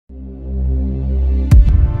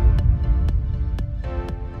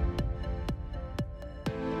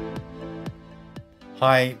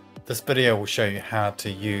Hi, this video will show you how to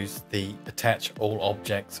use the Attach All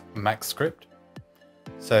Objects MAXScript.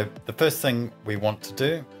 So the first thing we want to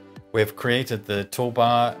do, we've created the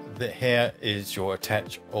toolbar. Here is your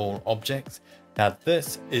Attach All Objects. Now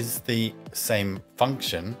this is the same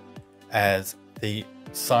function as the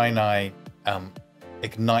SiNi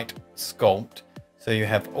Ignite sculpt. So you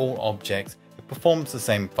have all objects, it performs the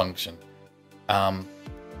same function.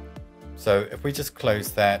 So if we just close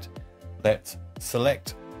that, let's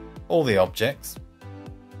select all the objects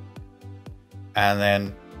and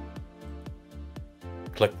then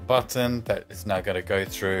click the button that is now going to go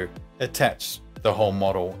through, attach the whole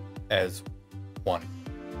model as one.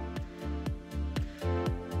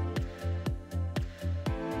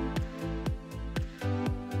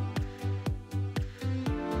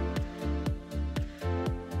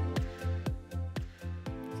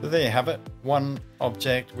 So there you have it, one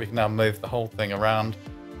object. We can now move the whole thing around.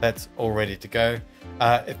 That's all ready to go.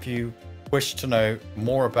 If you wish to know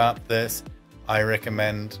more about this, I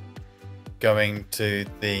recommend going to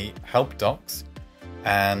the help docs,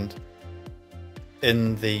 and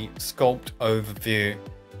in the sculpt overview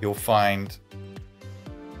you'll find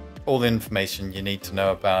all the information you need to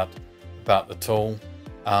know about the tool.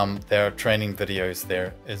 There are training videos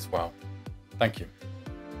there as well. Thank you.